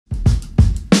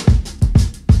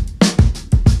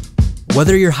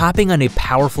Whether you're hopping on a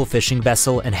powerful fishing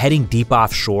vessel and heading deep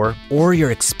offshore, or you're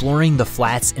exploring the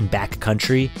flats and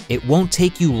backcountry, it won't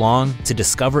take you long to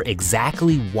discover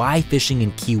exactly why fishing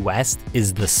in Key West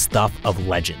is the stuff of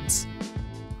legends.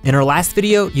 In our last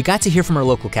video, you got to hear from our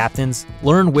local captains,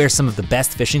 learn where some of the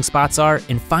best fishing spots are,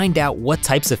 and find out what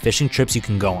types of fishing trips you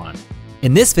can go on.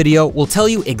 In this video, we'll tell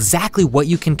you exactly what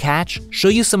you can catch, show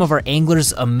you some of our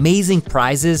anglers' amazing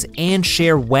prizes, and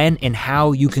share when and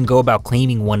how you can go about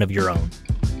claiming one of your own.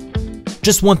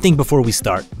 Just one thing before we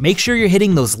start, make sure you're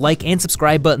hitting those like and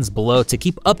subscribe buttons below to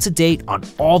keep up to date on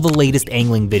all the latest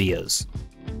angling videos.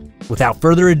 Without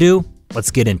further ado,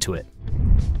 let's get into it.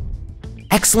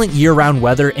 Excellent year-round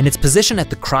weather and its position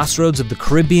at the crossroads of the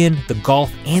Caribbean, the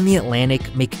Gulf, and the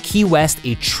Atlantic make Key West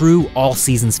a true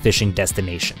all-seasons fishing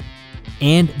destination.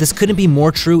 And this couldn't be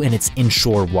more true in its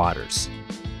inshore waters.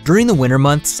 During the winter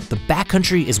months, the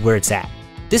backcountry is where it's at.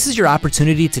 This is your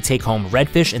opportunity to take home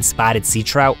redfish and spotted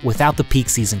seatrout without the peak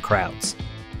season crowds.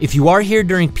 If you are here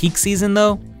during peak season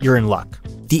though, you're in luck.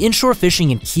 The inshore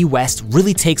fishing in Key West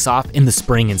really takes off in the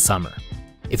spring and summer.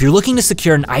 If you're looking to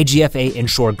secure an IGFA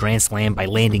inshore Grand Slam by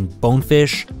landing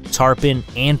bonefish, tarpon,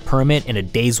 and permit in a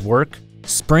day's work,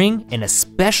 spring, and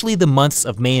especially the months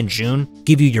of May and June,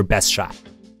 give you your best shot.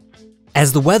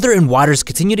 As the weather and waters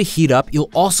continue to heat up, you'll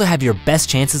also have your best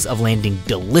chances of landing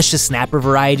delicious snapper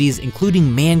varieties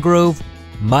including mangrove,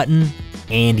 mutton,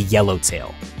 and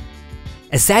yellowtail.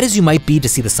 As sad as you might be to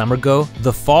see the summer go,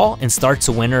 the fall and start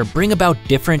to winter bring about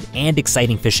different and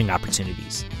exciting fishing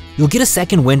opportunities. You'll get a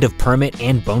second wind of permit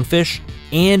and bonefish,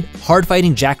 and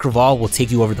hard-fighting Jack Crevalle will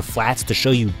take you over the flats to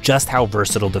show you just how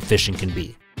versatile the fishing can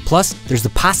be. Plus, there's the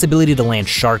possibility to land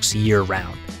sharks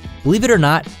year-round. Believe it or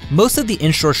not, most of the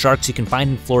inshore sharks you can find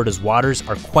in Florida's waters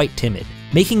are quite timid,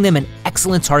 making them an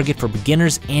excellent target for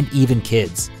beginners and even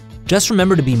kids. Just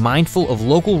remember to be mindful of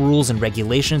local rules and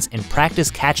regulations and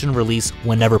practice catch and release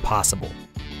whenever possible.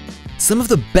 Some of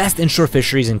the best inshore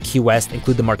fisheries in Key West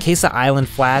include the Marquesa Island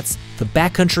Flats, the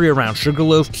backcountry around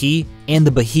Sugarloaf Key, and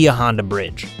the Bahia Honda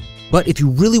Bridge. But if you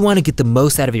really want to get the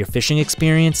most out of your fishing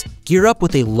experience, gear up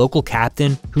with a local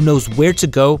captain who knows where to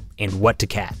go and what to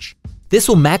catch. This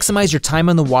will maximize your time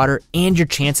on the water and your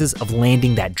chances of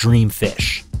landing that dream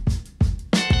fish.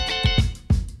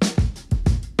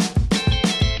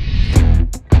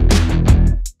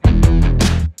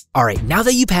 Alright, now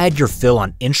that you've had your fill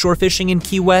on inshore fishing in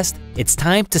Key West, it's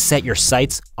time to set your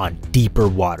sights on deeper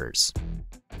waters.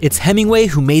 It's Hemingway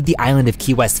who made the island of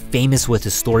Key West famous with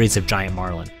his stories of giant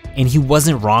marlin, and he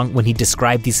wasn't wrong when he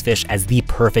described these fish as the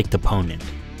perfect opponent.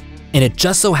 And it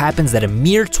just so happens that a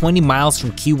mere 20 miles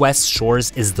from Key West's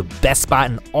shores is the best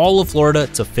spot in all of Florida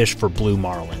to fish for blue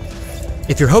marlin.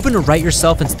 If you're hoping to write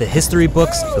yourself into the history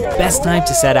books, the best time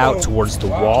to set out towards the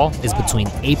wall is between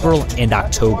April and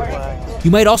October.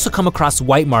 You might also come across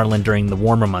white marlin during the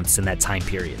warmer months in that time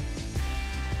period.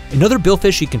 Another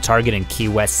billfish you can target in Key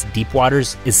West's deep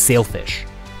waters is sailfish.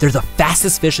 They're the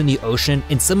fastest fish in the ocean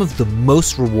and some of the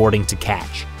most rewarding to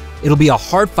catch. It'll be a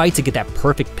hard fight to get that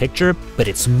perfect picture, but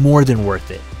it's more than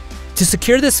worth it. To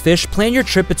secure this fish, plan your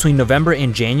trip between November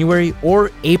and January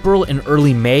or April and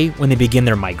early May when they begin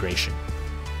their migration.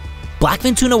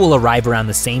 Blackfin tuna will arrive around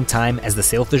the same time as the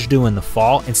sailfish do in the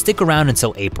fall and stick around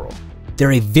until April.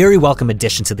 They're a very welcome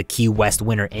addition to the Key West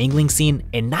winter angling scene,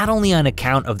 and not only on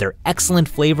account of their excellent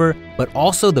flavor, but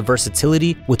also the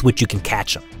versatility with which you can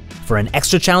catch them. For an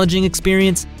extra challenging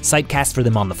experience, sightcast for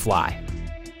them on the fly.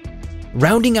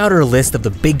 Rounding out our list of the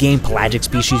big game pelagic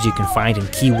species you can find in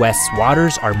Key West's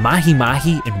waters are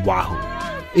mahi-mahi and wahoo.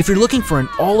 If you're looking for an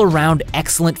all-around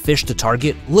excellent fish to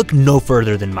target, look no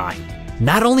further than mahi.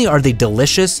 Not only are they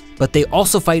delicious, but they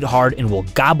also fight hard and will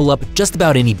gobble up just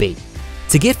about any bait.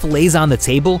 To get fillets on the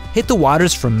table, hit the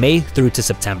waters from May through to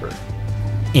September.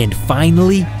 And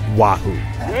finally, wahoo.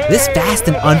 This fast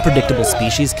and unpredictable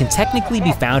species can technically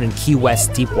be found in Key West's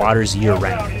deep waters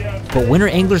year-round, but winter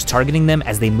anglers targeting them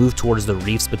as they move towards the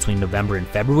reefs between November and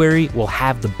February will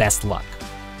have the best luck.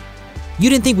 You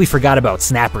didn't think we forgot about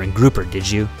snapper and grouper, did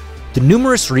you? The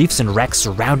numerous reefs and wrecks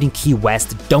surrounding Key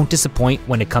West don't disappoint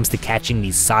when it comes to catching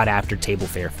these sought-after table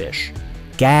fare fish.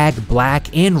 Gag,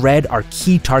 black, and red are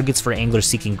key targets for anglers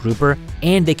seeking grouper,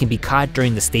 and they can be caught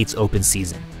during the state's open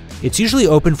season. It's usually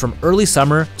open from early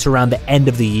summer to around the end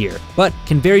of the year, but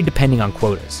can vary depending on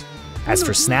quotas. As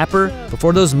for snapper,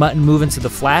 before those mutton move into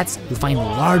the flats, you'll find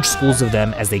large schools of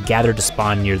them as they gather to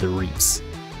spawn near the reefs.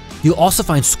 You'll also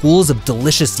find schools of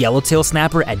delicious yellowtail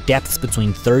snapper at depths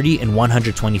between 30 and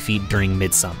 120 feet during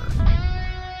midsummer.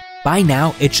 By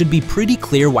now, it should be pretty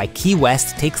clear why Key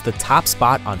West takes the top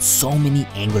spot on so many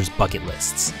anglers' bucket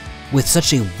lists. With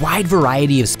such a wide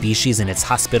variety of species in its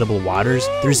hospitable waters,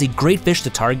 there's a great fish to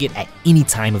target at any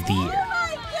time of the year.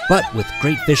 But with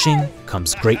great fishing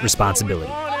comes great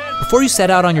responsibility. Before you set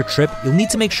out on your trip, you'll need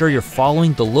to make sure you're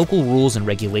following the local rules and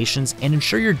regulations and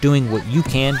ensure you're doing what you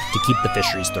can to keep the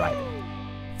fisheries thriving.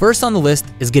 First on the list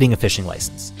is getting a fishing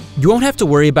license. You won't have to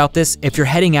worry about this if you're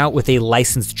heading out with a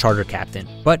licensed charter captain,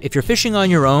 but if you're fishing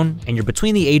on your own and you're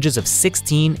between the ages of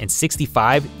 16 and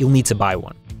 65, you'll need to buy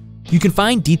one. You can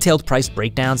find detailed price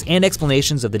breakdowns and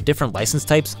explanations of the different license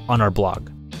types on our blog.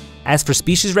 As for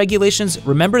species regulations,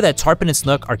 remember that tarpon and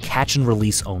snook are catch and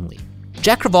release only.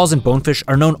 Jack crevalles and bonefish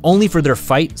are known only for their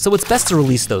fight, so it's best to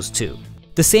release those too.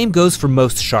 The same goes for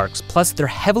most sharks, plus they're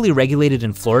heavily regulated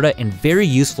in Florida and very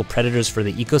useful predators for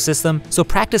the ecosystem, so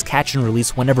practice catch and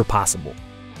release whenever possible.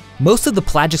 Most of the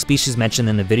pelagic species mentioned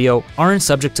in the video aren't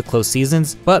subject to closed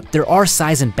seasons, but there are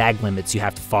size and bag limits you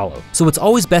have to follow, so it's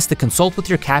always best to consult with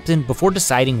your captain before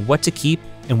deciding what to keep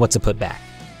and what to put back.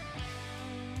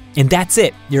 And that's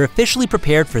it, you're officially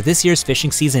prepared for this year's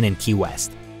fishing season in Key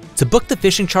West. To book the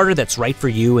fishing charter that's right for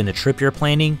you and the trip you're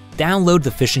planning, download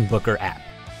the FishingBooker app.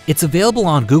 It's available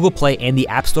on Google Play and the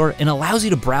App Store and allows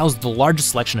you to browse the largest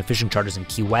selection of fishing charters in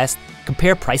Key West,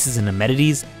 compare prices and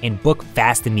amenities, and book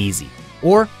fast and easy.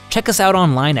 Or check us out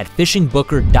online at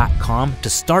fishingbooker.com to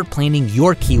start planning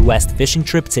your Key West fishing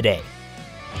trip today.